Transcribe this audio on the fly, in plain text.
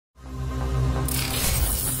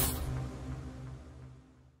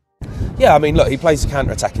Yeah, I mean, look, he plays a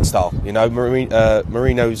counter-attacking style. You know,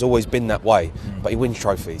 Mourinho's always been that way, but he wins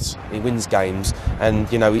trophies, he wins games, and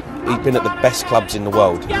you know, he's been at the best clubs in the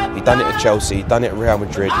world. He done it at Chelsea, he done it at Real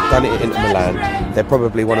Madrid, he done it at Inter Milan. They're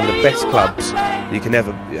probably one of the best clubs you can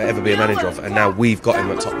ever be a manager of, and now we've got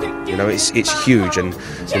him at Tottenham. You know, it's huge, and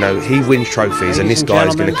you know, he wins trophies, and this guy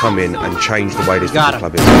is going to come in and change the way this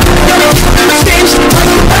club is.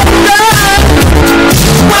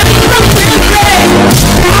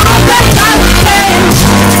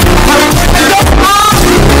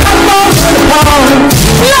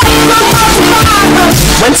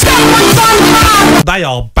 They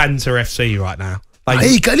are banter FC right now. There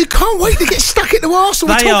you go. You can't wait to get stuck into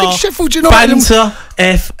Arsenal. They We're talking are Sheffield United. banter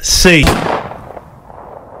FC.